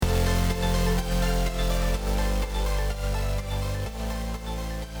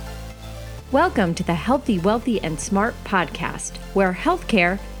Welcome to the Healthy, Wealthy, and Smart podcast, where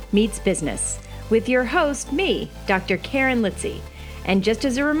healthcare meets business, with your host, me, Dr. Karen Litzy. And just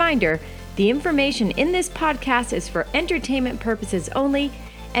as a reminder, the information in this podcast is for entertainment purposes only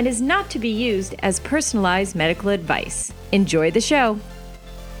and is not to be used as personalized medical advice. Enjoy the show.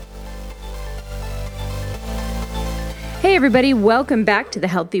 Hey everybody, welcome back to the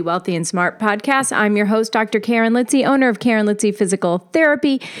Healthy, Wealthy, and Smart podcast. I'm your host, Dr. Karen Litzy, owner of Karen Litzy Physical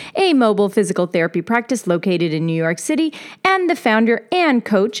Therapy, a mobile physical therapy practice located in New York City, and the founder and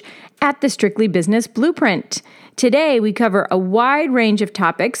coach at the Strictly Business Blueprint. Today, we cover a wide range of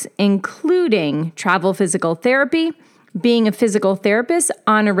topics, including travel physical therapy, being a physical therapist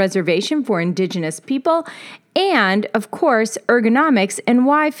on a reservation for Indigenous people, and, of course, ergonomics and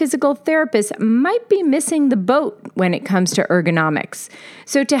why physical therapists might be missing the boat when it comes to ergonomics.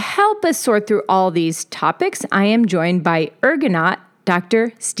 So to help us sort through all these topics, I am joined by Ergonaut,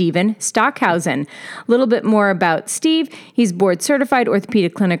 Dr. Steven Stockhausen. A little bit more about Steve. He's board certified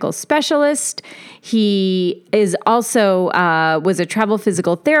orthopedic clinical specialist. He is also was a travel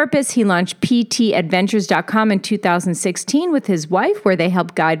physical therapist. He launched PTadventures.com in 2016 with his wife, where they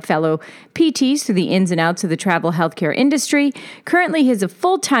help guide fellow PTs through the ins and outs of the travel healthcare industry. Currently, he's a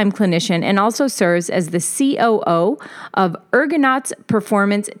full-time clinician and also serves as the COO of Ergonauts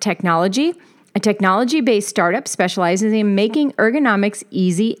Performance Technology, a technology-based startup specializing in making ergonomics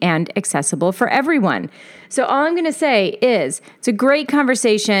easy and accessible for everyone. So all I'm going to say is it's a great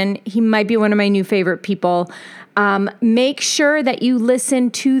conversation. He might be one of my new favorite people. Make sure that you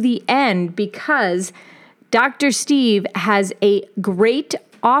listen to the end because Dr. Steve has a great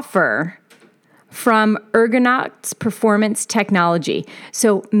offer from Ergonauts Performance Technology.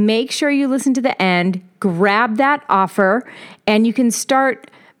 So make sure you listen to the end, grab that offer, and you can start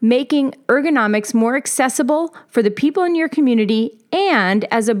making ergonomics more accessible for the people in your community. And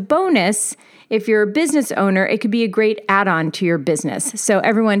as a bonus, if you're a business owner, it could be a great add-on to your business. So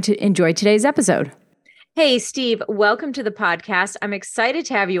everyone to enjoy today's episode. Hey, Steve, welcome to the podcast. I'm excited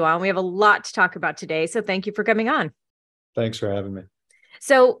to have you on. We have a lot to talk about today. So thank you for coming on. Thanks for having me.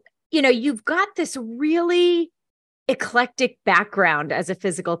 So, you've got this really eclectic background as a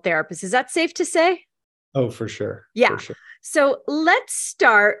physical therapist. Is that safe to say? Oh, for sure. Yeah. For sure. So let's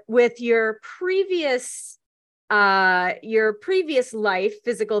start with your previous life,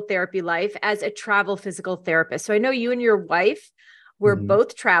 physical therapy life as a travel physical therapist. So I know you and your wife were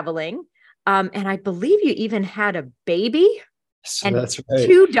both traveling, and I believe you even had a baby and That's right.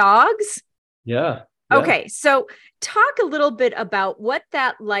 2 dogs. Yeah. Okay. So talk a little bit about what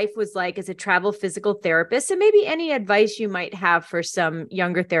that life was like as a travel physical therapist and maybe any advice you might have for some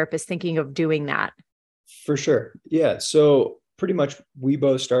younger therapists thinking of doing that. For sure. Yeah. So pretty much we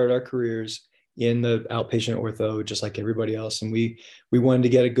both started our careers in the outpatient ortho, just like everybody else. And we wanted to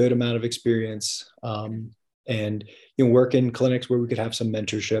get a good amount of experience and work in clinics where we could have some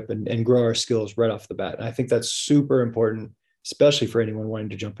mentorship and grow our skills right off the bat. And I think that's super important, especially for anyone wanting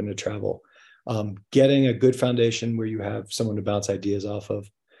to jump into travel. Getting a good foundation where you have someone to bounce ideas off of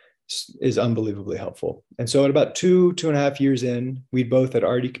is unbelievably helpful. And so at about 2.5 years in, we both had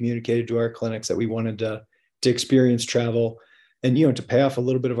already communicated to our clinics that we wanted to experience travel and, to pay off a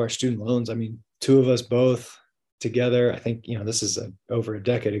little bit of our student loans. I mean, 2 of us both together, I think, this is over a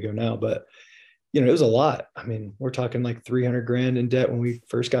decade ago now, but, it was a lot. I mean, we're talking like 300 grand in debt when we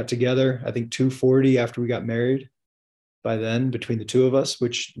first got together. I think 240 after we got married by then between the 2 of us,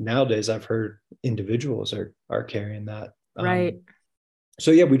 which nowadays I've heard individuals are carrying that. Right. So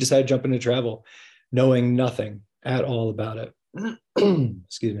yeah, we decided to jump into travel, knowing nothing at all about it.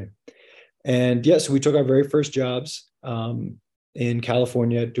 Excuse me. And yes, we took our very first jobs in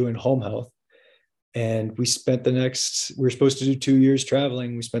California doing home health. And we spent we were supposed to do 2 years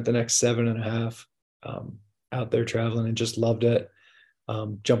traveling. We spent the next 7.5 out there traveling and just loved it,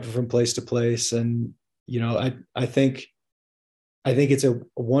 jumping from place to place. And, I think it's a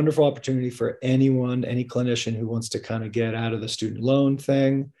wonderful opportunity for anyone, any clinician who wants to kind of get out of the student loan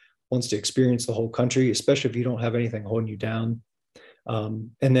thing, wants to experience the whole country, especially if you don't have anything holding you down.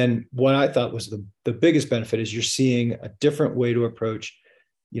 And then what I thought was the biggest benefit is you're seeing a different way to approach,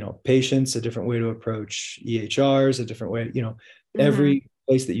 patients, a different way to approach EHRs, a different way, every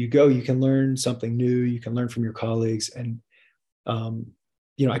place that you go, you can learn something new, you can learn from your colleagues. And,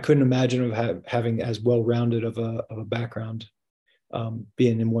 I couldn't imagine of having as well-rounded of a background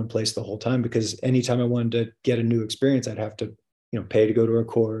being in one place the whole time, because anytime I wanted to get a new experience, I'd have to, pay to go to a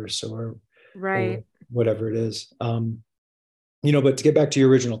course or whatever it is. But to get back to your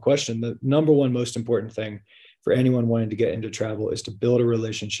original question, the number one most important thing for anyone wanting to get into travel is to build a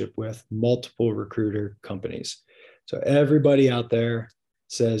relationship with multiple recruiter companies. So everybody out there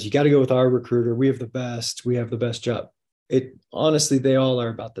says, you got to go with our recruiter. We have the best. We have the best job. It honestly, they all are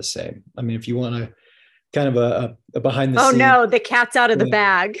about the same. I mean, if you want to kind of a behind the Oh scenes. no, the cat's out of the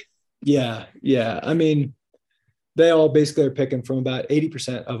bag. Yeah. Yeah. I mean, they all basically are picking from about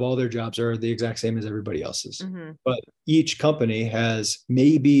 80% of all their jobs are the exact same as everybody else's. Mm-hmm. But each company has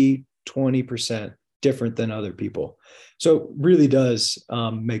maybe 20% different than other people. So it really does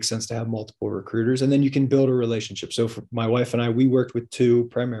make sense to have multiple recruiters, and then you can build a relationship. So for my wife and I, we worked with two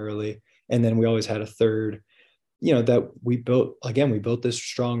primarily, and then we always had a third, that we built this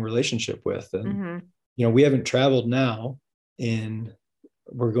strong relationship with. And, we haven't traveled now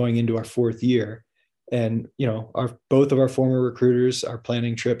we're going into our fourth year. And, both of our former recruiters are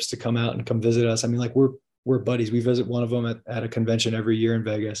planning trips to come out and come visit us. I mean, like we're buddies. We visit one of them at a convention every year in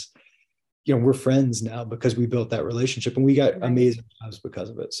Vegas. We're friends now because we built that relationship, and we got amazing jobs because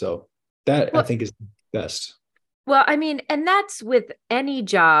of it. So that I think is the best. Well, I mean, and that's with any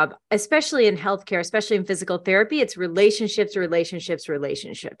job, especially in healthcare, especially in physical therapy, it's relationships,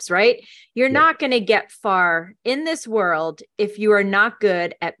 right? You're not going to get far in this world if you are not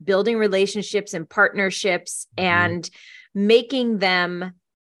good at building relationships and partnerships and making them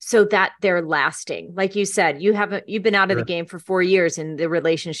so that they're lasting. Like you said, you've been out of the game for 4 years and the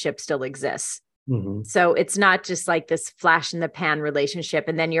relationship still exists. Mm-hmm. So it's not just like this flash in the pan relationship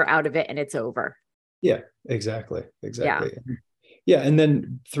and then you're out of it and it's over. Yeah, exactly. Yeah. And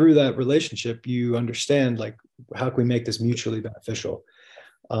then through that relationship, you understand, like, how can we make this mutually beneficial?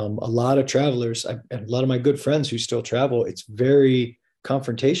 A lot of travelers and a lot of my good friends who still travel, it's very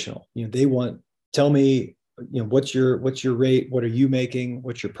confrontational. They tell me, what's your rate? What are you making?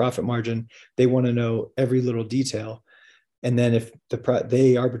 What's your profit margin? They want to know every little detail. And then if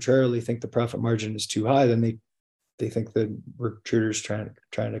they arbitrarily think the profit margin is too high, then they think the recruiter's trying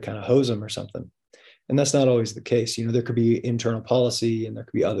to kind of hose them or something. And that's not always the case. There could be internal policy and there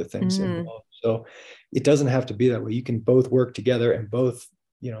could be other things involved. So it doesn't have to be that way. You can both work together and both,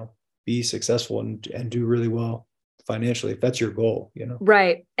 be successful and do really well financially, if that's your goal,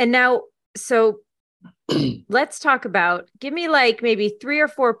 Right. And now, so let's talk about, give me like maybe 3 or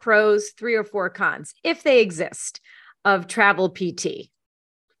 4 pros, 3 or 4 cons, if they exist, of travel PT.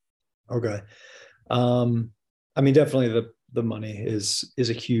 Okay. I mean, definitely the money is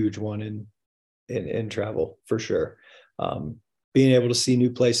a huge one in travel, for sure. Being able to see new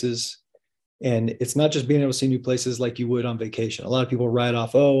places, and it's not just being able to see new places like you would on vacation. A lot of people write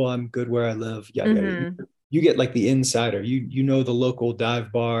off, oh, I'm good where I live. Yeah. You get like the insider, the local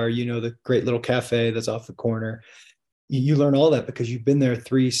dive bar, the great little cafe that's off the corner. You learn all that because you've been there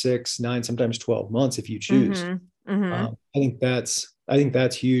 3, 6, 9, sometimes 12 months if you choose. I think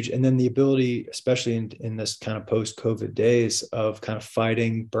that's huge. And then the ability, especially in this kind of post-COVID days, of kind of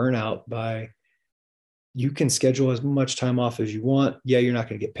fighting burnout by, you can schedule as much time off as you want. Yeah, you're not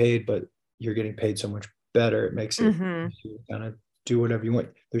going to get paid, but you're getting paid so much better. It makes it you kind of do whatever you want.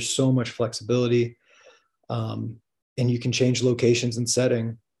 There's so much flexibility. And you can change locations and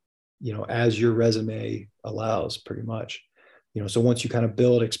setting, as your resume allows, pretty much. So once you kind of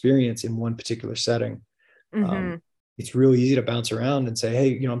build experience in one particular setting, it's really easy to bounce around and say,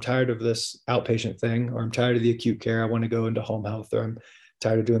 hey, I'm tired of this outpatient thing, or I'm tired of the acute care. I want to go into home health, or I'm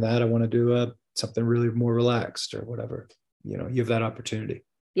tired of doing that. I want to do something really more relaxed or whatever. You have that opportunity.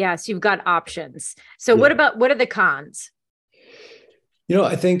 Yes, you've got options. So what are the cons?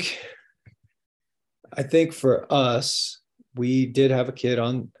 I think for us, we did have a kid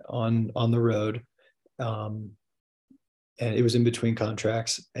on the road. And it was in between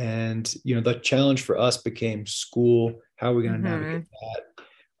contracts. And, the challenge for us became school. How are we going to navigate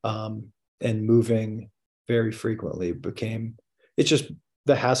that? And moving very frequently it's just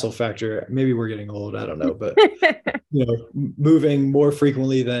the hassle factor. Maybe we're getting old, I don't know, but, moving more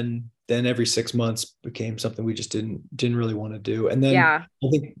frequently than every 6 months became something we just didn't really want to do. And then I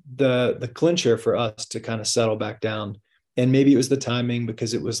think the clincher for us to kind of settle back down, and maybe it was the timing,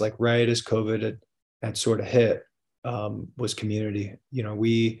 because it was like right as COVID had sort of hit, was community.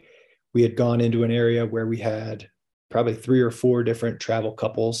 We had gone into an area where we had probably 3 or 4 different travel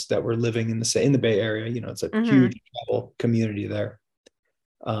couples that were living in the Bay Area. It's a huge travel community there.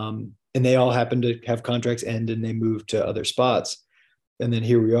 And they all happened to have contracts end and they moved to other spots. And then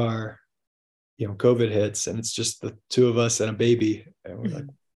here we are, COVID hits, and it's just the 2 of us and a baby. And we're like,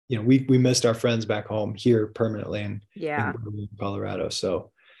 we missed our friends back home here permanently in Colorado.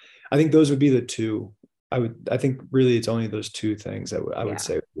 So I think those would be the 2. I think really it's only those 2 things that I would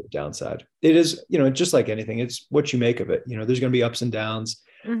say would be the downside. It is, just like anything, it's what you make of it. There's going to be ups and downs.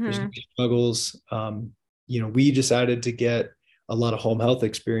 There's going to be struggles. We decided to get a lot of home health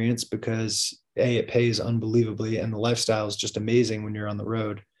experience because it pays unbelievably, and the lifestyle is just amazing when you're on the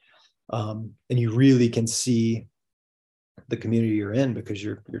road. And you really can see the community you're in because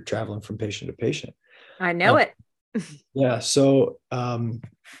you're traveling from patient to patient. I know it. Yeah. So,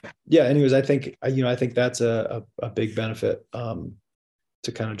 yeah, anyways, I think that's a big benefit,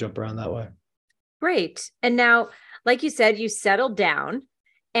 to kind of jump around that way. Great. And now, like you said, you settled down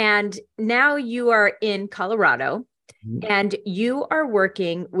and now you are in Colorado and you are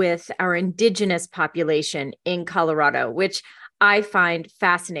working with our indigenous population in Colorado, which I find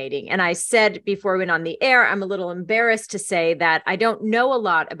fascinating. And I said before we went on the air, I'm a little embarrassed to say that I don't know a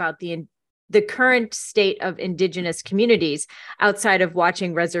lot about the current state of indigenous communities outside of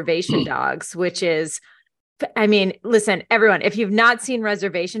watching Reservation Dogs, which is, I mean, listen, everyone, if you've not seen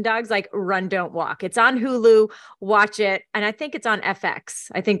Reservation Dogs, like Run, Don't Walk, it's on Hulu, watch it. And I think it's on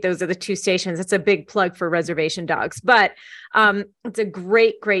FX. I think those are the two stations. It's a big plug for Reservation Dogs, but it's a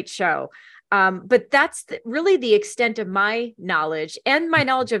great, great show. But that's really the extent of my knowledge and my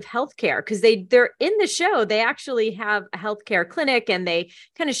knowledge of healthcare, because they're in the show. They actually have a healthcare clinic and they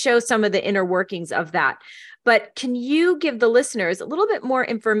kind of show some of the inner workings of that. But can you give the listeners a little bit more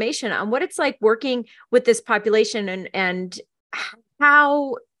information on what it's like working with this population and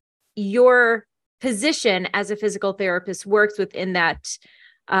how your position as a physical therapist works within that,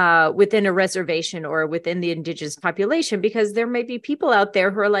 within a reservation or within the indigenous population, because there may be people out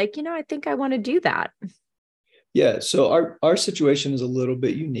there who are like, I think I want to do that. Yeah. So our situation is a little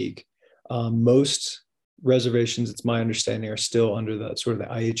bit unique. Most reservations, it's my understanding, are still under the sort of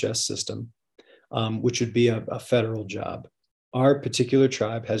the IHS system, which would be a federal job. Our particular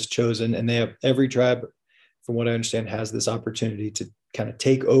tribe has chosen, and every tribe, from what I understand, has this opportunity to kind of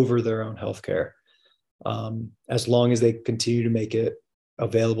take over their own healthcare, as long as they continue to make it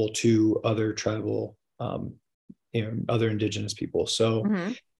available to other tribal, other indigenous people. So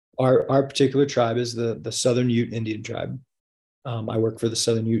our particular tribe is the Southern Ute Indian tribe. I work for the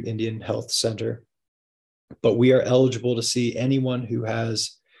Southern Ute Indian Health Center, but we are eligible to see anyone who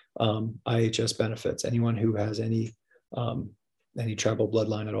has IHS benefits, anyone who has any tribal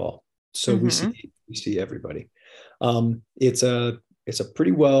bloodline at all. So we see everybody. It's a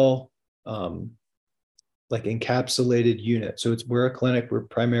pretty well like encapsulated unit. So we're a clinic. We're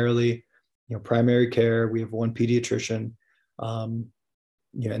primarily, primary care. We have one pediatrician, and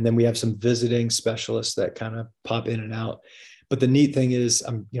then we have some visiting specialists that kind of pop in and out. But the neat thing is,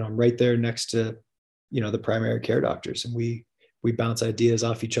 I'm right there next to, the primary care doctors, and we bounce ideas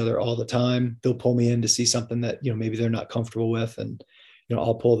off each other all the time. They'll pull me in to see something that, maybe they're not comfortable with, and,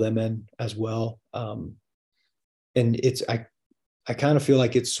 I'll pull them in as well. And I kind of feel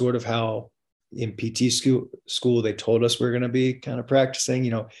like it's sort of how in PT school they told us we're going to be kind of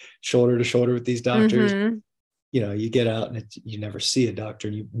practicing, shoulder to shoulder with these doctors. You get out and you never see a doctor,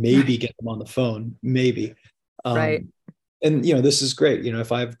 and you maybe get them on the phone, maybe. Right. And, this is great.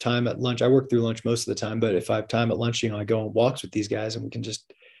 If I have time at lunch, I work through lunch most of the time, but if I have time at lunch, I go on walks with these guys and we can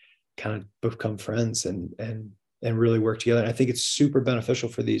just kind of become friends and really work together. And I think it's super beneficial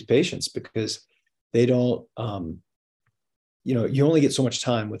for these patients because they don't, you only get so much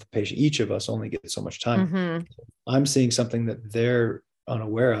time with the patient. Each of us only get so much time. I'm seeing something that they're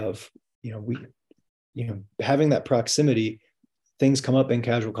unaware of. Having that proximity, things come up in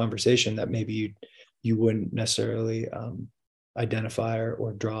casual conversation that maybe you wouldn't necessarily identify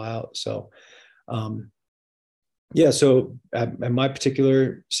or draw out. So, so at my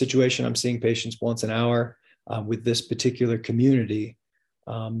particular situation, I'm seeing patients once an hour with this particular community.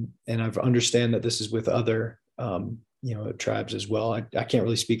 And I've understand that this is with other, tribes as well. I can't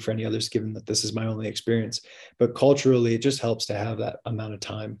really speak for any others given that this is my only experience, but culturally, it just helps to have that amount of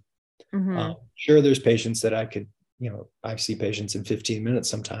time. Sure, there's patients that I could, I see patients in 15 minutes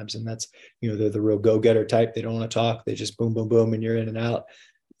sometimes, and that's, they're the real go-getter type. They don't want to talk. They just boom, boom, boom, and you're in and out,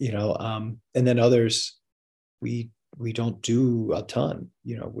 and then others, we don't do a ton,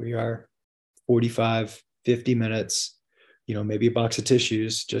 we are 45, 50 minutes, maybe a box of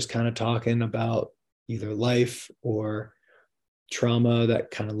tissues, just kind of talking about either life or trauma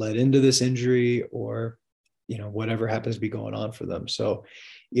that kind of led into this injury or, whatever happens to be going on for them. So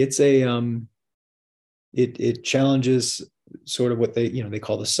it's it challenges sort of what they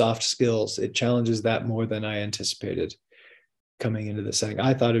call the soft skills. It challenges that more than I anticipated coming into this setting.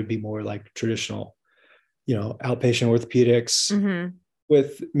 I thought it would be more like traditional, outpatient orthopedics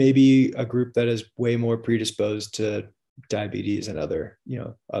with maybe a group that is way more predisposed to diabetes and other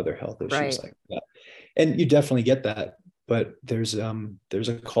health issues like that. And you definitely get that, but there's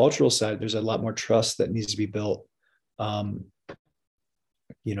a cultural side. There's a lot more trust that needs to be built.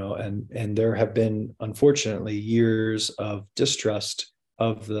 and there have been, unfortunately, years of distrust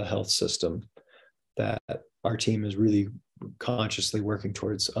of the health system that our team is really consciously working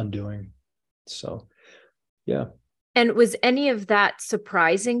towards undoing. So, yeah. And was any of that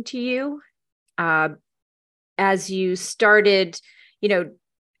surprising to you as you started,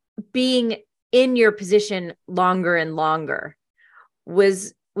 being in your position longer and longer?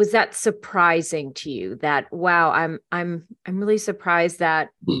 Was that surprising to you that, wow, I'm really surprised that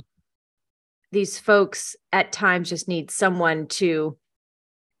these folks at times just need someone to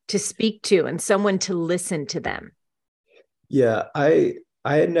speak to and someone to listen to them? Yeah, I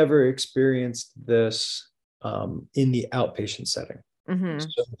had never experienced this in the outpatient setting. Mm-hmm.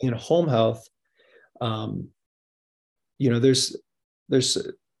 So in home health, there's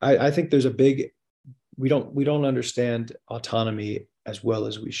I think there's a big, we don't understand autonomy as well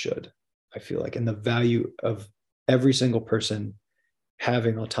as we should, I feel like, and the value of every single person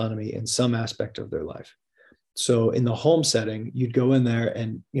having autonomy in some aspect of their life. So in the home setting, you'd go in there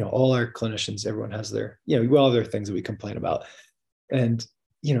and, all our clinicians, everyone has their, we all have their things that we complain about. And,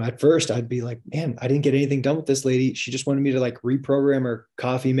 at first I'd be like, man, I didn't get anything done with this lady. She just wanted me to like reprogram her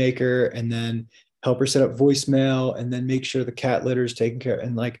coffee maker and then help her set up voicemail and then make sure the cat litter is taken care of.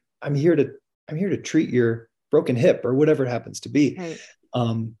 And like, I'm here to treat your broken hip or whatever it happens to be. Right.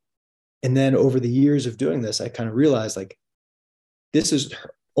 And then over the years of doing this, I kind of realized like, this is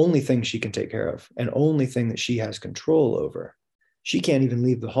her only thing she can take care of and only thing that she has control over. She can't even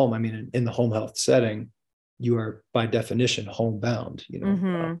leave the home. I mean, in the home health setting, you are by definition homebound.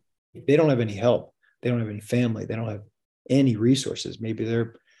 Mm-hmm. They don't have any help. They don't have any family. They don't have any resources. Maybe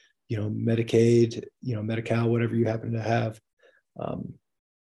they're, Medicaid, Medi-Cal, whatever you happen to have.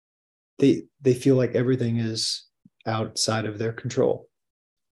 They feel like everything is outside of their control.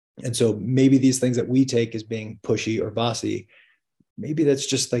 And so maybe these things that we take as being pushy or bossy, maybe that's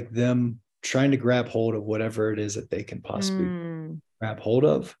just like them trying to grab hold of whatever it is that they can possibly grab hold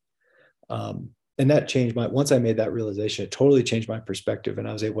of. And that changed once I made that realization, it totally changed my perspective, and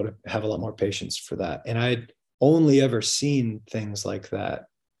I was able to have a lot more patience for that. And I'd only ever seen things like that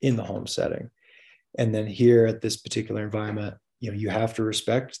in the home setting. And then here at this particular environment, you have to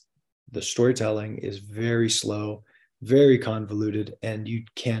respect the storytelling is very slow, very convoluted, and you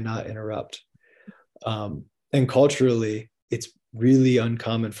cannot interrupt. And culturally, it's really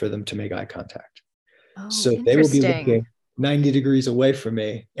uncommon for them to make eye contact. Oh, so they will be looking 90 degrees away from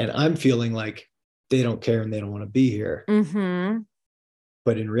me, and I'm feeling like they don't care and they don't want to be here. Mm-hmm.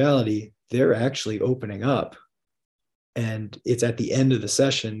 But in reality, they're actually opening up. And it's at the end of the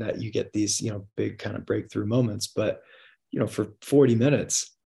session that you get these, big kind of breakthrough moments. But, for 40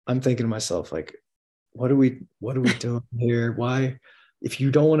 minutes, I'm thinking to myself, like, what are we doing here? Why, if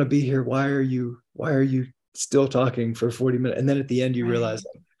you don't want to be here, why are you still talking for 40 minutes? And then at the end, you realize,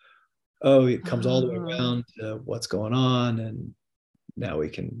 like, oh, it comes all the way around to what's going on. And now we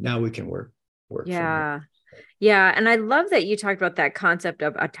can work. Yeah. Yeah. And I love that you talked about that concept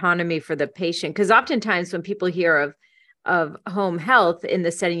of autonomy for the patient, because oftentimes when people hear of home health in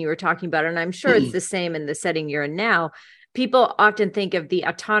the setting you were talking about, and I'm sure it's the same in the setting you're in now, people often think of the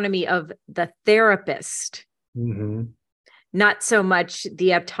autonomy of the therapist, not so much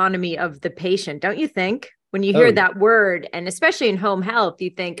the autonomy of the patient. Don't you think? When you hear that word, and especially in home health, you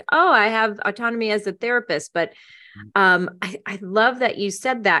think, oh, I have autonomy as a therapist. But I love that you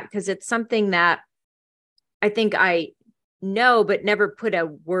said that, because it's something that I think I know, but never put a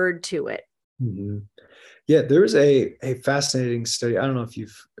word to it. Mm-hmm. Yeah, there was a fascinating study. I don't know if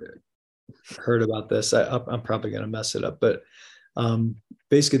you've heard about this. I'm probably going to mess it up, but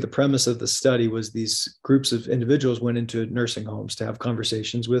basically the premise of the study was these groups of individuals went into nursing homes to have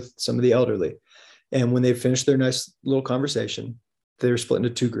conversations with some of the elderly. And when they finished their nice little conversation, they were split into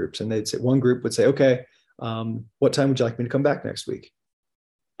two groups. And they'd say, one group would say, okay, what time would you like me to come back next week?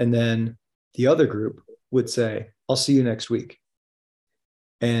 And then the other group would say, I'll see you next week.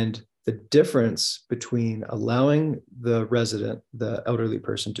 And the difference between allowing the resident, the elderly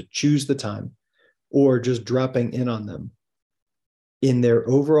person, to choose the time or just dropping in on them in their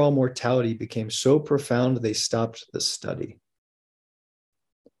overall mortality became so profound they stopped the study.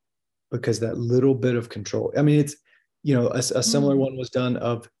 Because that little bit of control, I mean, it's, a similar one was done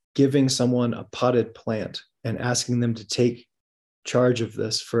of giving someone a potted plant and asking them to take charge of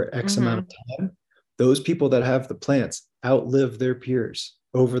this for X amount of time. Those people that have the plants outlive their peers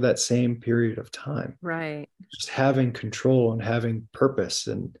over that same period of time. Right. Just having control and having purpose.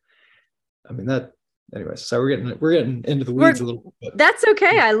 And I mean, that, anyway, so we're getting into the weeds a little bit. That's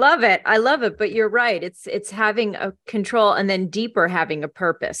okay. I love it. But you're right. It's having a control and then deeper having a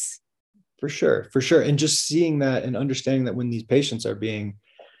purpose. For sure. And just seeing that and understanding that when these patients are being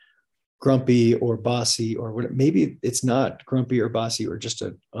grumpy or bossy or what, maybe it's not grumpy or bossy or just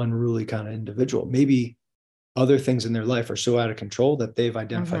an unruly kind of individual. Maybe other things in their life are so out of control that they've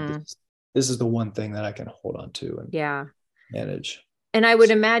identified this is the one thing that I can hold on to and manage. And I would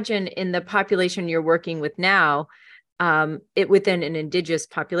imagine in the population you're working with now, it within an indigenous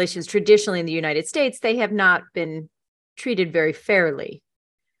populations, traditionally in the United States, they have not been treated very fairly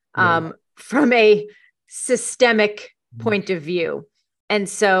from a systemic point of view. And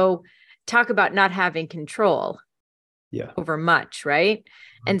so talk about not having control over much, right?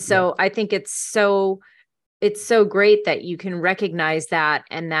 And so I think it's so great that you can recognize that,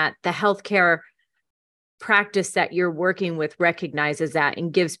 and that the healthcare practice that you're working with recognizes that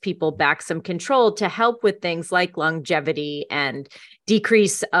and gives people back some control to help with things like longevity and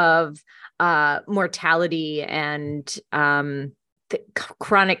decrease of mortality and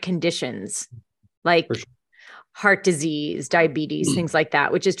chronic conditions like heart disease, diabetes, things like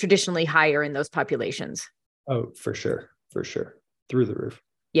that, which is traditionally higher in those populations. Oh, for sure. For sure. Through the roof.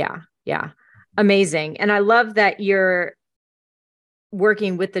 Yeah. Yeah. Amazing. And I love that you're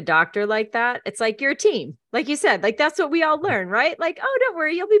working with the doctor like that. It's like you're a team. Like you said, like that's what we all learn, right? Like, oh, don't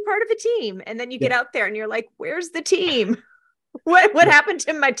worry, you'll be part of a team. And then you get out there and you're like, where's the team? What happened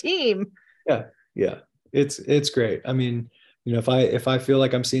to my team? Yeah. Yeah. It's great. I mean, you know, if I feel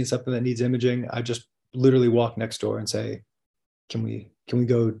like I'm seeing something that needs imaging, I just literally walk next door and say, can we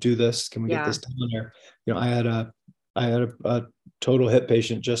go do this? Can we get this done there? You know, I had a total hip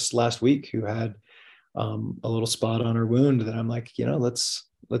patient just last week who had a little spot on her wound that I'm like, you know, let's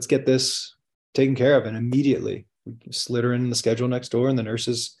get this taken care of. And immediately we slid her in the schedule next door and the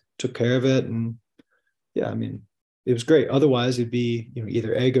nurses took care of it. And yeah, I mean, it was great. Otherwise it'd be, you know,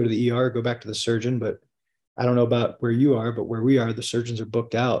 either go to the ER or go back to the surgeon. But I don't know about where you are, but where we are, the surgeons are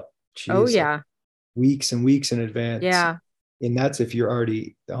booked out. Jeez, like weeks and weeks in advance. Yeah. And that's if you're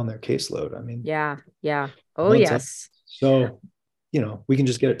already on their caseload. I mean, yeah. Oh, yes. So, you know, we can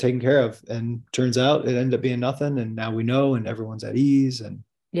just get it taken care of. And turns out it ended up being nothing. And now we know, and everyone's at ease. And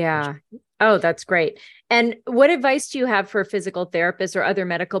oh, that's great. And what advice do you have for physical therapists or other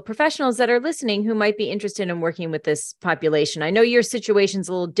medical professionals that are listening who might be interested in working with this population? I know your situation's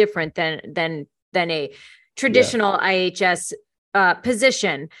a little different than a traditional IHS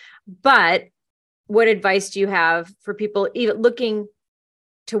position, but what advice do you have for people even looking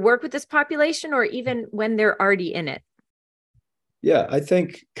to work with this population, or even when they're already in it? Yeah, I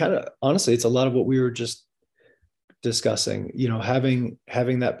think kind of honestly, it's a lot of what we were just discussing, you know, having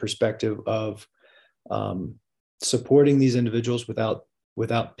that perspective of supporting these individuals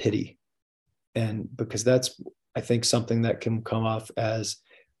without pity. And because that's, I think, something that can come off as,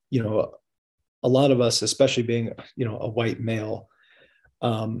 you know, a lot of us, especially being, you know, a white male,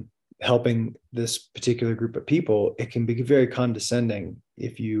 helping this particular group of people, it can be very condescending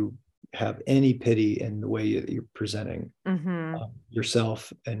if you have any pity in the way that you're presenting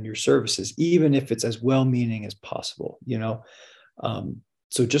yourself and your services, even if it's as well-meaning as possible, you know?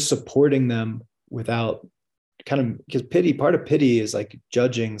 So just supporting them without because part of pity is like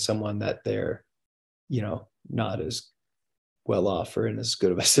judging someone that they're, you know, not as well off or in as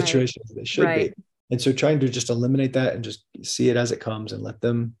good of a situation as they should be. And so trying to just eliminate that and just see it as it comes and let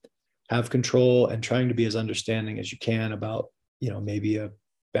them have control, and trying to be as understanding as you can about, you know, maybe a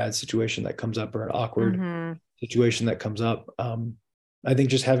bad situation that comes up or an awkward situation that comes up. I think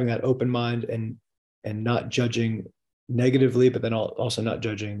just having that open mind and not judging negatively, but then also not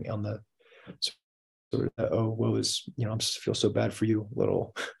judging on the sort of, oh, what was, you know, I feel so bad for you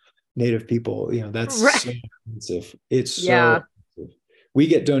little Native people, you know, that's so expensive. It's so expensive. We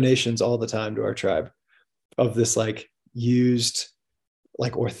get donations all the time to our tribe of this like used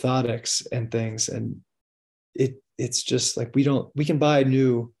like orthotics and things, and it's just like we can buy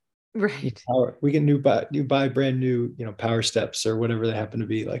new power, we can buy brand new, you know, power steps or whatever they happen to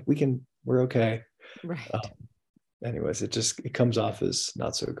be, like we're okay. Anyways, it comes off as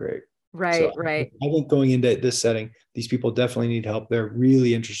not so great. I think going into this setting, these people definitely need help. They're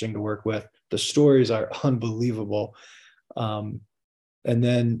really interesting to work with. The stories are unbelievable. And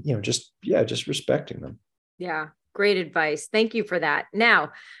then, you know, just respecting them. Yeah. Great advice. Thank you for that.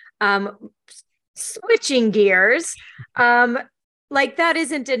 Now, switching gears, like that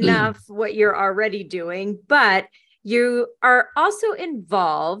isn't enough what you're already doing, but you are also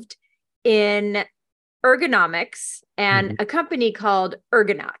involved in Ergonomics and a company called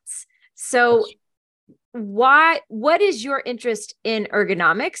Ergonauts. So what is your interest in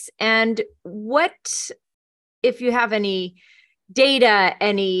ergonomics, and what, if you have any data,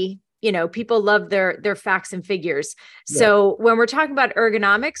 any, you know, people love their facts and figures. So when we're talking about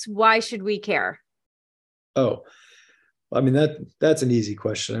ergonomics, why should we care? Oh, I mean, that's an easy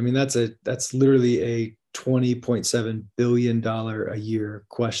question. I mean, that's literally a $20.7 billion a year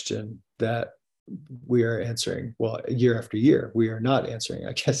question that we are answering. Well, year after year, we are not answering,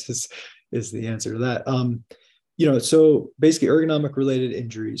 I guess is the answer to that. So basically ergonomic related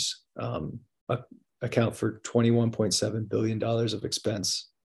injuries account for $21.7 billion of expense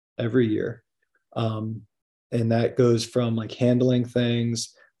every year. And that goes from like handling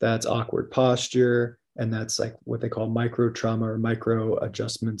things, that's awkward posture, and that's like what they call micro trauma or micro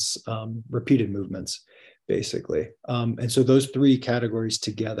adjustments, repeated movements, basically. And so those three categories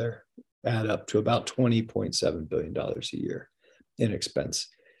together add up to about $20.7 billion a year in expense.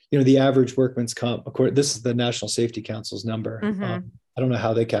 The average workman's comp, this is the National Safety Council's number. Mm-hmm. I don't know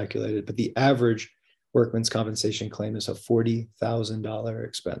how they calculate it, but the average workman's compensation claim is a $40,000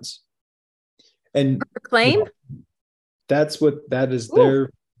 expense. And claim? that is Ooh,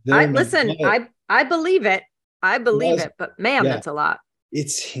 their listen, I believe it. I believe it, but man, yeah, that's a lot. it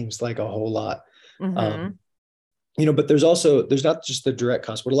seems like a whole lot. Mm-hmm. But there's not just the direct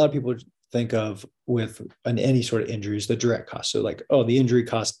cost. What a lot of people think of with any sort of injury is the direct cost. So like, oh, the injury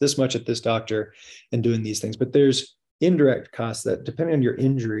cost this much at this doctor and doing these things. But there's indirect costs that, depending on your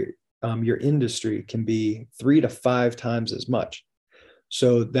injury, your industry can be 3 to 5 times as much.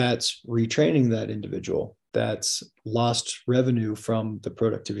 So that's retraining that individual. That's lost revenue from the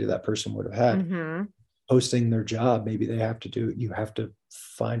productivity that person would have had. Mm-hmm. Posting their job, maybe you have to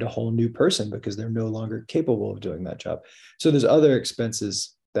find a whole new person because they're no longer capable of doing that job. So there's other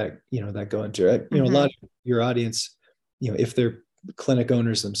expenses that go into it. Mm-hmm. A lot of your audience, if they're clinic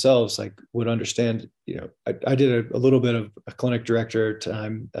owners themselves, like would understand. I did a little bit of a clinic director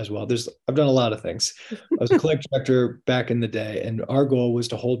time as well. I've done a lot of things. I was a clinic director back in the day, and our goal was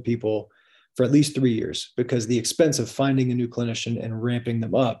to hold people for at least 3 years, because the expense of finding a new clinician and ramping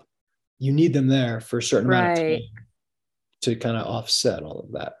them up, you need them there for a certain amount of time to kind of offset all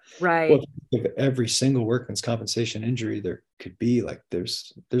of that. Right. Well, if every single workman's compensation injury, there could be like,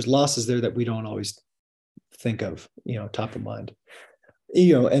 there's losses there that we don't always think of, top of mind,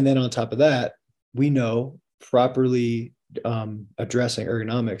 and then on top of that, we know properly addressing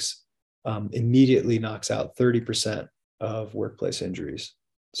ergonomics immediately knocks out 30% of workplace injuries.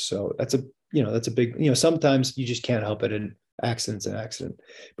 So that's a big, sometimes you just can't help it, and accident's an accident.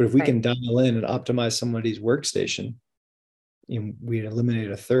 But if we can dial in and optimize somebody's workstation, we eliminate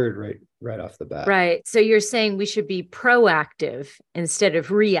a third right off the bat. Right. So you're saying we should be proactive instead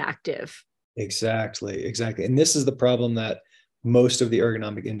of reactive. Exactly. And this is the problem that most of the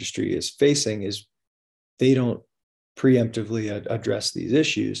ergonomic industry is facing, is they don't preemptively address these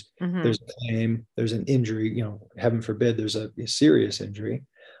issues. Mm-hmm. There's a claim, there's an injury, heaven forbid, there's a serious injury.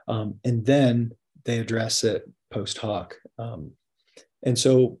 And then they address it post hoc. And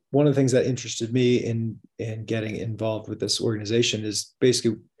so one of the things that interested me in getting involved with this organization is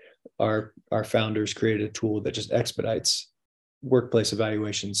basically our founders created a tool that just expedites workplace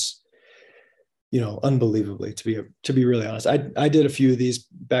evaluations, unbelievably, to be really honest. I did a few of these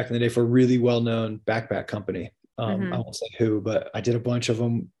back in the day for a really well-known backpack company. Mm-hmm. I won't say who, but I did a bunch of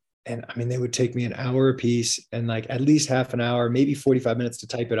them. And I mean, they would take me an hour a piece and like at least half an hour, maybe 45 minutes to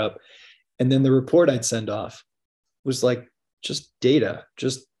type it up. And then the report I'd send off was like just data,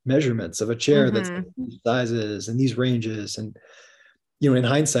 just measurements of a chair mm-hmm. that's like these sizes and these ranges. And, in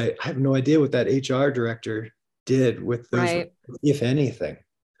hindsight, I have no idea what that HR director did with those, right. if anything.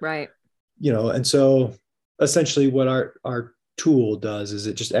 Right. And so essentially what our tool does is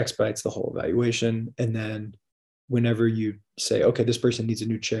it just expedites the whole evaluation. And then whenever you say, okay, this person needs a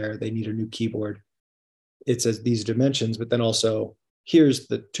new chair, they need a new keyboard, it says these dimensions, but then also here's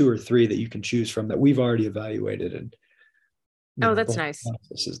the 2 or 3 that you can choose from that we've already evaluated. And that's nice.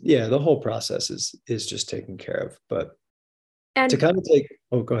 The whole process is just taken care of. But to kind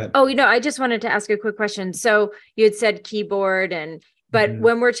of go ahead. Oh, I just wanted to ask a quick question. So you had said keyboard, but mm-hmm.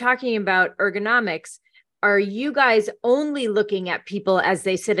 when we're talking about ergonomics, are you guys only looking at people as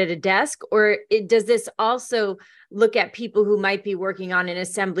they sit at a desk, or does this also look at people who might be working on an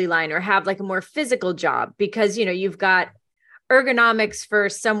assembly line or have like a more physical job? Because, you've got ergonomics for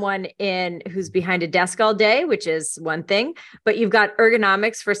someone who's behind a desk all day, which is one thing, but you've got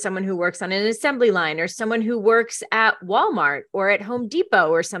ergonomics for someone who works on an assembly line or someone who works at Walmart or at Home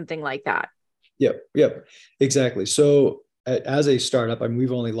Depot or something like that. Yep, exactly. So as a startup,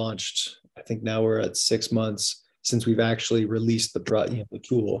 we've only launched, I think now we're at 6 months since we've actually released the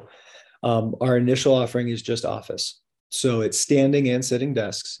tool. Our initial offering is just office. So it's standing and sitting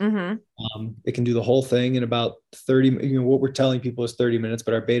desks. Mm-hmm. It can do the whole thing in about 30, what we're telling people is 30 minutes,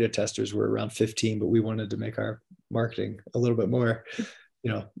 but our beta testers were around 15, but we wanted to make our marketing a little bit more,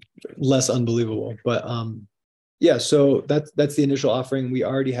 less unbelievable. But Yeah, so that's the initial offering. We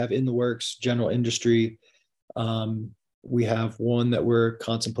already have in the works general industry. We have one that we're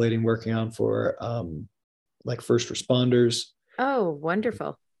contemplating working on for like first responders. Oh,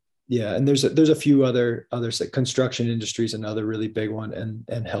 wonderful. Yeah, and there's a few others like construction industries, another really big one,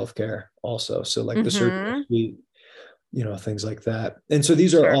 and healthcare also. So like the surgical Mm-hmm. suite, things like that. And so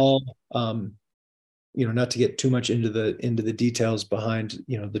these are Sure. all not to get too much into the details behind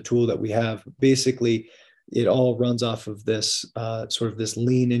the tool that we have. Basically, it all runs off of this sort of this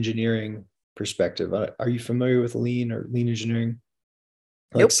lean engineering perspective. Are you familiar with lean or lean engineering?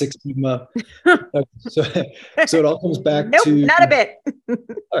 Like Nope. Six Sigma. Okay, so it all comes back Nope, to, not a bit.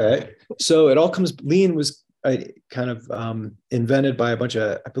 all right. So it all comes, lean was kind of invented by I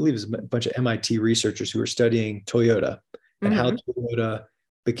believe it was a bunch of MIT researchers who were studying Toyota and how Mm-hmm. Toyota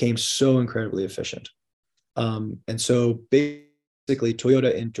became so incredibly efficient. And so basically,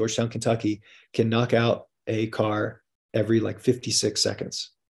 Toyota in Georgetown, Kentucky can knock out a car every like 56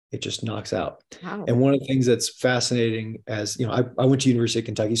 seconds. It just knocks out. Wow. And one of the things that's fascinating, as I went to University of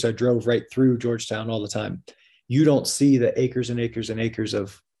Kentucky, so I drove right through Georgetown all the time. You don't see the acres and acres and acres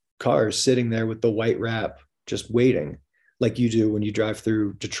of cars sitting there with the white wrap just waiting like you do when you drive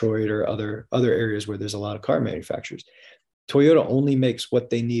through Detroit or other areas where there's a lot of car manufacturers. Toyota only makes what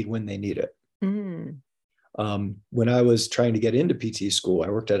they need when they need it. Mm. When I was trying to get into PT school, I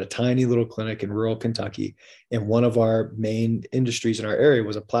worked at a tiny little clinic in rural Kentucky. And one of our main industries in our area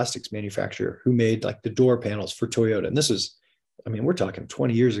was a plastics manufacturer who made like the door panels for Toyota. And this is, we're talking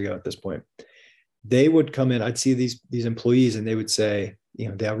 20 years ago at this point. They would come in, I'd see these employees and they would say, they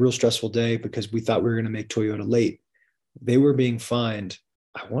had a real stressful day because we thought we were going to make Toyota late. They were being fined,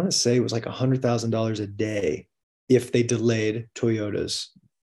 I want to say it was like $100,000 a day if they delayed Toyota's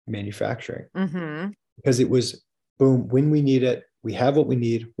manufacturing. Mm-hmm. Because it was boom, when we need it, we have what we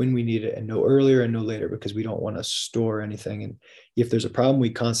need when we need it, and no earlier and no later, because we don't want to store anything. And if there's a problem,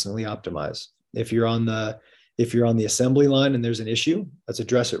 we constantly optimize. If you're on the assembly line and there's an issue, let's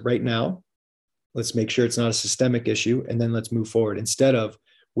address it right now. Let's make sure it's not a systemic issue, and then let's move forward instead of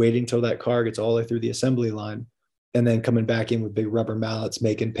waiting till that car gets all the way through the assembly line and then coming back in with big rubber mallets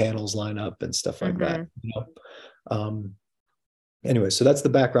making panels line up and stuff like that. Anyway, so that's the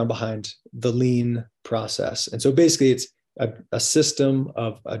background behind the lean process. And so basically it's a system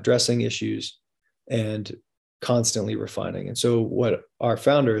of addressing issues and constantly refining. And so what our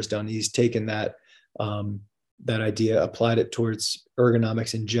founder has done, he's taken that idea, applied it towards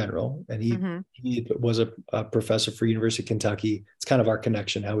ergonomics in general. And he was a professor for University of Kentucky. It's kind of our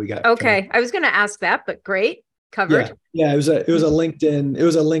connection, how we got. Okay. I was going to ask that, but great. Covered. Yeah. It was a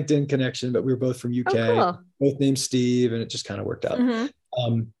LinkedIn connection, but we were both from UK, cool. Both named Steve, and it just kind of worked out.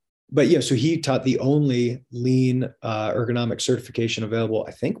 But yeah, so he taught the only lean ergonomic certification available,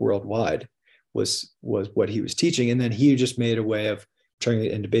 I think worldwide, was what he was teaching. And then he just made a way of turning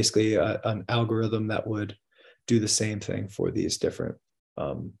it into basically an algorithm that would do the same thing for these different,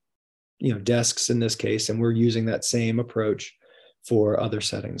 desks in this case. And we're using that same approach for other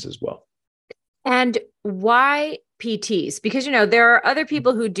settings as well. And why PTs? Because, there are other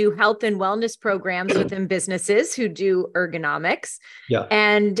people who do health and wellness programs within businesses who do ergonomics. Yeah.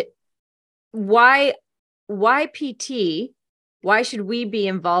 And why PT? Why should we be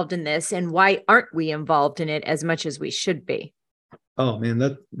involved in this? And why aren't we involved in it as much as we should be? Oh man,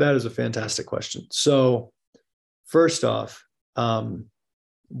 that is a fantastic question. So first off,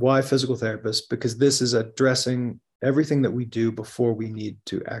 why physical therapists? Because this is addressing everything that we do before we need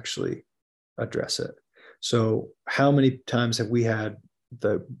to actually address it. So how many times have we had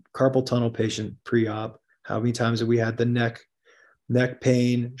the carpal tunnel patient pre-op? How many times have we had the neck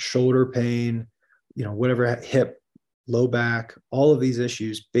pain, shoulder pain, whatever, hip, low back, all of these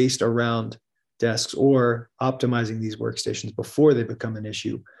issues based around desks or optimizing these workstations before they become an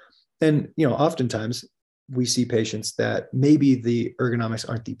issue. And, oftentimes we see patients that maybe the ergonomics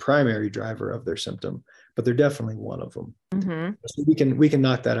aren't the primary driver of their symptom, but they're definitely one of them. So we can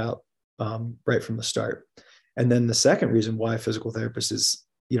knock that out right from the start. And then the second reason why physical therapist is,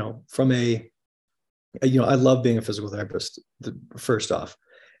 from I love being a physical therapist, first off.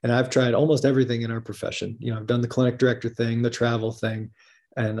 And I've tried almost everything in our profession. I've done the clinic director thing, the travel thing,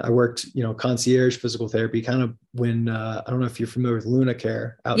 and I worked, concierge physical therapy kind of when, I don't know if you're familiar with Luna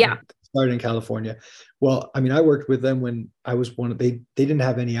Care started in California. Well, I worked with them when I was they didn't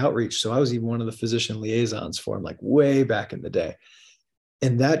have any outreach. So I was even one of the physician liaisons for them, like way back in the day.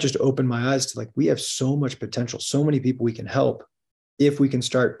 And that just opened my eyes to like, we have so much potential, so many people we can help if we can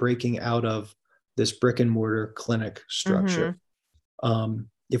start breaking out of this brick and mortar clinic structure.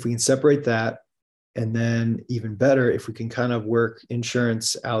 If we can separate that, and then even better, if we can kind of work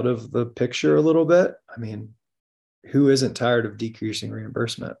insurance out of the picture a little bit, who isn't tired of decreasing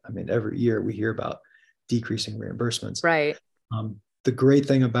reimbursement? I mean, every year we hear about decreasing reimbursements. Right. The great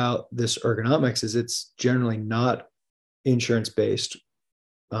thing about this ergonomics is it's generally not insurance based.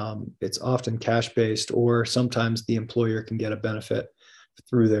 It's often cash based, or sometimes the employer can get a benefit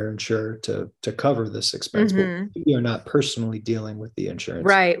through their insurer to cover this expense. Mm-hmm. But we are not personally dealing with the insurance.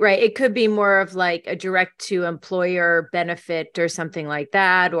 Right, right. It could be more of like a direct to employer benefit or something like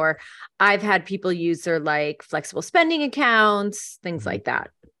that. Or I've had people use their like flexible spending accounts, things like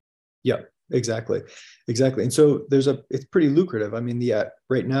that. Yeah, exactly. Exactly. And so it's pretty lucrative. I mean,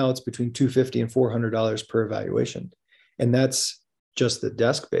 right now it's between $250 and $400 per evaluation. And that's just the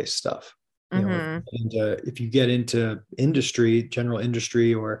desk-based stuff. You know, and if you get into industry, general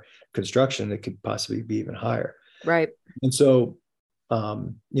industry or construction, it could possibly be even higher. Right. And so,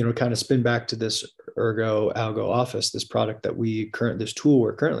 kind of spin back to this Algo Office, this product that this tool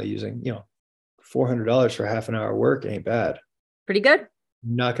we're currently using, $400 for half an hour work ain't bad. Pretty good.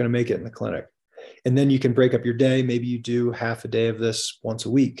 Not going to make it in the clinic. And then you can break up your day. Maybe you do half a day of this once a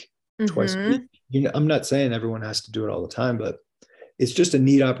week, twice a week. I'm not saying everyone has to do it all the time, but it's just a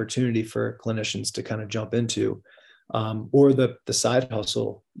neat opportunity for clinicians to kind of jump into. Or the side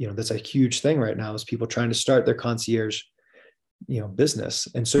hustle, that's a huge thing right now, is people trying to start their concierge, business.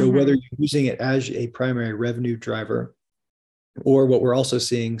 And so whether you're using it as a primary revenue driver, or what we're also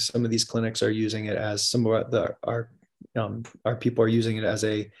seeing, some of these clinics are using it as our people are using it as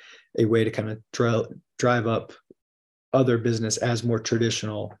a way to kind of drive up other business as more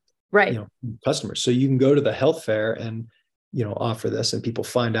traditional, right, customers. So you can go to the health fair and, offer this, and people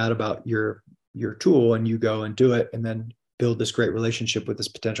find out about your tool, and you go and do it, and then build this great relationship with this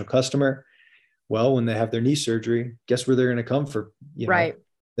potential customer. Well, when they have their knee surgery, guess where they're going to come for, right,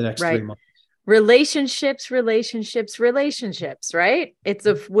 the next 3 months. Relationships, right? It's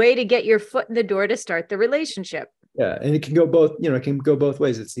a way to get your foot in the door to start the relationship. Yeah. And it can go both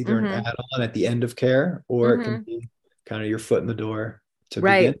ways. It's either an add-on at the end of care, or it can be kind of your foot in the door to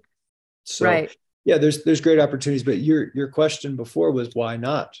begin. So yeah, there's great opportunities, but your question before was, why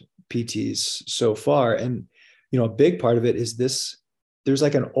not PTs so far? And, a big part of it is there's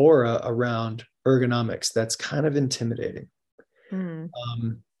like an aura around ergonomics that's kind of intimidating.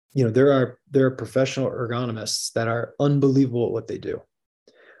 There are professional ergonomists that are unbelievable at what they do.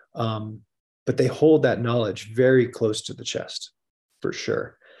 But they hold that knowledge very close to the chest, for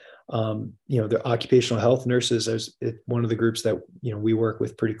sure. The occupational health nurses is one of the groups that, we work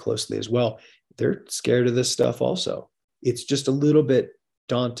with pretty closely as well. They're scared of this stuff also. It's just a little bit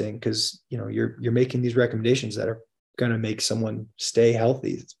daunting because, you're making these recommendations that are going to make someone stay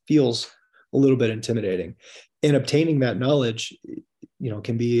healthy. It feels a little bit intimidating, and obtaining that knowledge,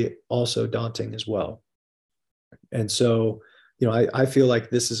 can be also daunting as well. And so, I feel like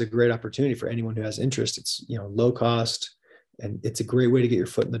this is a great opportunity for anyone who has interest. It's, low cost, and it's a great way to get your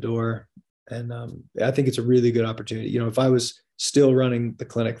foot in the door. And I think it's a really good opportunity. If I was still running the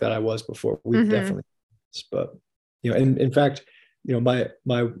clinic that I was before, we definitely, but, and in fact,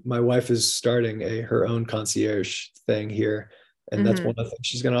 my wife is starting her own concierge thing here. And that's one of the things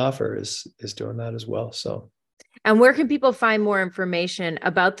she's going to offer is doing that as well. So. And where can people find more information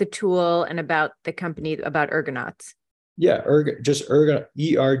about the tool and about the company, about Ergonauts? Yeah, just Ergonauts,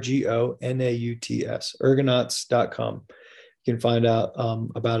 ERGONAUTS, ergonauts.com. You can find out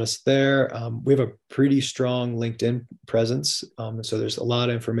about us there. We have a pretty strong LinkedIn presence. So there's a lot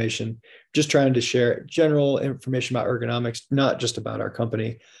of information, just trying to share general information about ergonomics, not just about our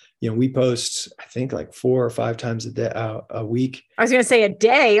company. We post, I think, like 4 or 5 times a week. I was going to say a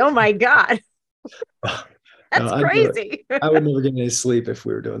day. Oh my God. That's crazy. I would never get any sleep if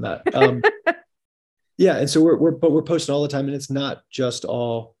we were doing that. Yeah. And so we're posting all the time, and it's not just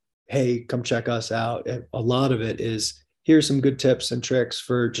all, hey, come check us out. A lot of it is, here's some good tips and tricks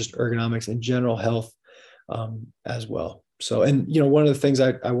for just ergonomics and general health as well. So, and, one of the things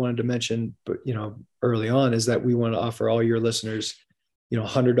I wanted to mention, but, early on, is that we want to offer all your listeners,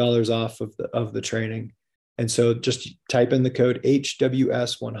 $100 off of the training. And so just type in the code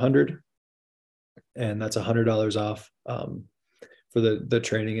HWS100, and that's $100 off for the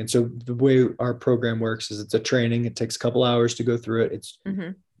training. And so the way our program works is it's a training. It takes a couple hours to go through it. It's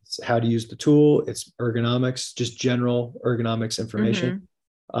how to use the tool. It's ergonomics, just general ergonomics information.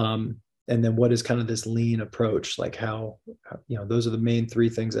 And then what is kind of this lean approach, like how those are the main 3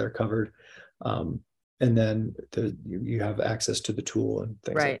 things that are covered. And then you have access to the tool and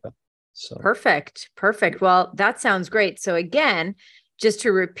things like that. So Perfect. Well, that sounds great. So again, just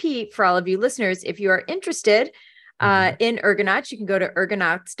to repeat for all of you listeners, if you are interested in Ergonauts, you can go to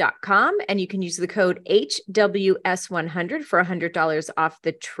ergonauts.com, and you can use the code HWS100 for $100 off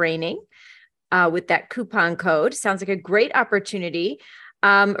the training. with that coupon code. Sounds like a great opportunity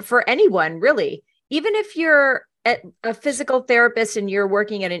for anyone, really. Even if you're a physical therapist and you're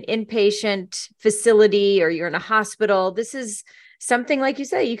working at an inpatient facility or you're in a hospital, this is something, like you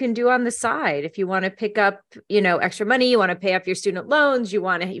say, you can do on the side. If you want to pick up, extra money, you want to pay off your student loans, you've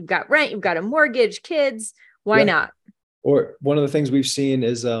got rent, you've got a mortgage, kids, why not? Or one of the things we've seen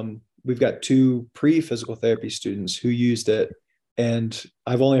is we've got 2 pre-physical therapy students who used it. And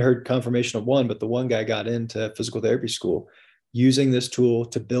I've only heard confirmation of one, but the one guy got into physical therapy school using this tool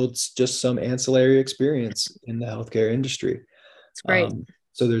to build just some ancillary experience in the healthcare industry. It's great.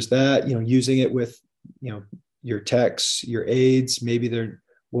 So there's that, using it with, your techs, your aides, maybe they're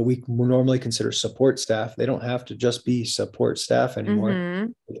what we normally consider support staff. They don't have to just be support staff anymore.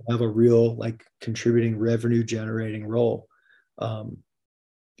 Mm-hmm. They have a real contributing revenue generating role,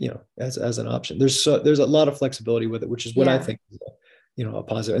 as an option. There's a lot of flexibility with it, which is what I think is a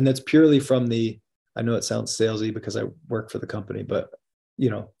positive. And that's purely from I know it sounds salesy because I work for the company, but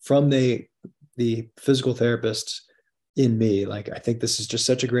from the physical therapists in me, I think this is just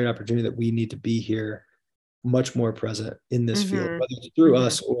such a great opportunity that we need to be here much more present in this field, whether it's through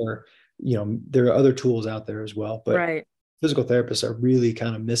us or, there are other tools out there as well, but physical therapists are really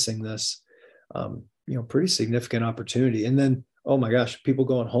kind of missing this, pretty significant opportunity. And then, oh my gosh, people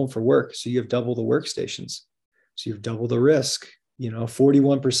going home for work. So you have double the workstations. So you've double the risk,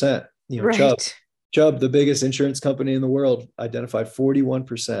 41%, Chubb, the biggest insurance company in the world, identified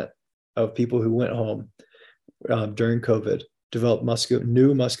 41% of people who went home during COVID developed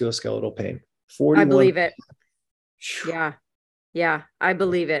new musculoskeletal pain. 41. I believe it. Yeah. I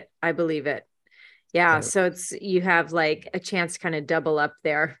believe it. Yeah. So you have a chance to kind of double up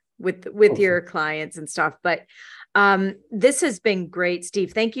there with your clients and stuff. But this has been great,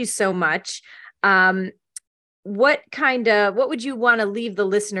 Steve. Thank you so much. What would you want to leave the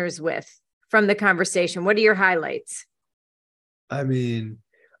listeners with from the conversation? What are your highlights? I mean,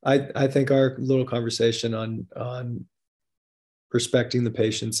 I think our little conversation on respecting the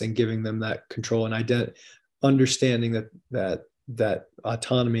patients and giving them that control and understanding that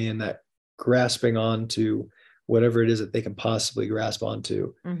autonomy and that grasping onto whatever it is that they can possibly grasp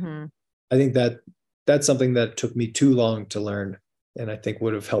onto. Mm-hmm. I think that's something that took me too long to learn, and I think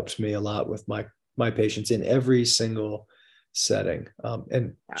would have helped me a lot with my patients in every single setting,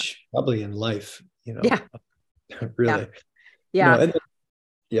 and probably in life. Really.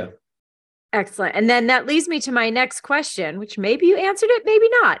 Yeah. Excellent. And then that leads me to my next question, which maybe you answered it, maybe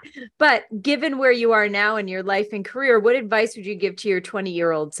not. But given where you are now in your life and career, what advice would you give to your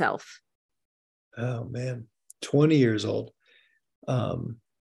 20-year-old self? Oh man, 20 years old. I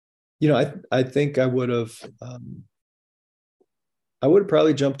think I would have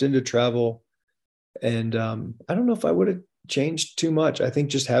probably jumped into travel, and I don't know if I would have changed too much. I think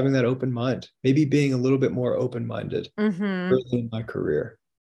just having that open mind, maybe being a little bit more open-minded early in my career.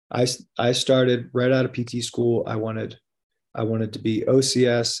 I started right out of PT school. I wanted to be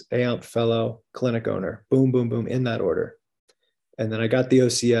OCS, AMP fellow, clinic owner, boom, boom, boom, in that order. And then I got the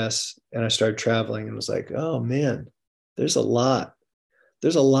OCS and I started traveling and was like, oh man, there's a lot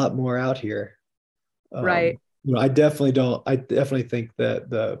more out here. Right. I definitely think that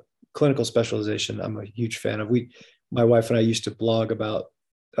the clinical specialization, I'm a huge fan of. My wife and I used to blog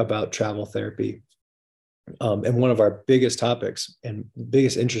about travel therapy. And one of our biggest topics and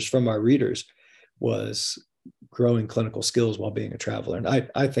biggest interest from our readers was growing clinical skills while being a traveler. And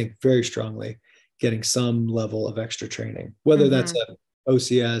I think very strongly getting some level of extra training, whether that's a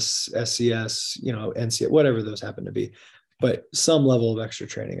OCS, SCS, NCS, whatever those happen to be, but some level of extra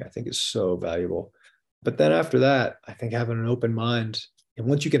training I think is so valuable. But then after that, I think having an open mind, and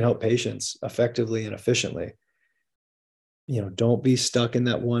once you can help patients effectively and efficiently, don't be stuck in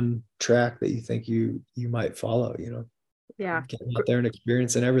that one track that you think you might follow, get out there and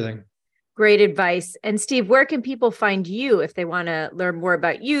experience and everything. Great advice. And Steve, where can people find you if they want to learn more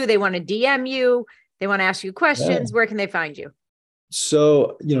about you? They want to DM you, they want to ask you questions. Where can they find you?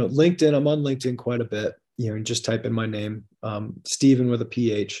 So, LinkedIn, I'm on LinkedIn quite a bit, and just type in my name, Steven with a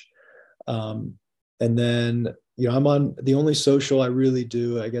PH. And then, I'm on the only social I really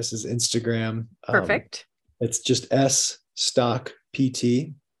do, I guess, is Instagram. Perfect. It's just Stock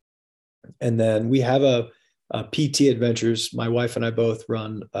PT. And then we have a PT Adventures. My wife and I both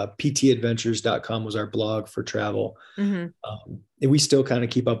run ptadventures.com was our blog for travel. And we still kind of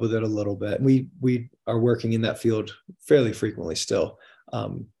keep up with it a little bit. We are working in that field fairly frequently still.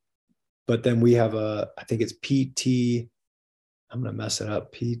 But then we have I think it's PT, I'm going to mess it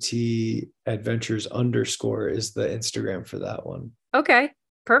up. PT Adventures _ is the Instagram for that one. Okay.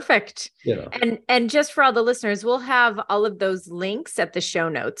 Perfect. You know, And just for all the listeners, we'll have all of those links at the show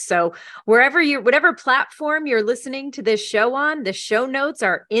notes. So whatever platform you're listening to this show on, the show notes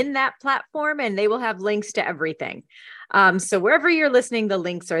are in that platform and they will have links to everything. So wherever you're listening, the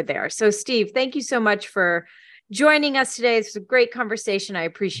links are there. So Steve, thank you so much for joining us today. It's a great conversation. I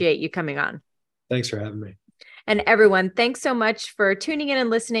appreciate you coming on. thanks for having me. And everyone, thanks so much for tuning in and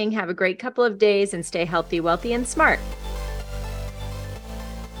listening. Have a great couple of days and stay healthy, wealthy, and smart.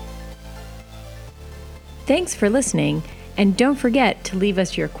 Thanks for listening, and don't forget to leave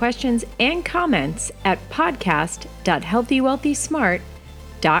us your questions and comments at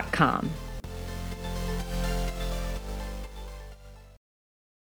podcast.healthywealthysmart.com.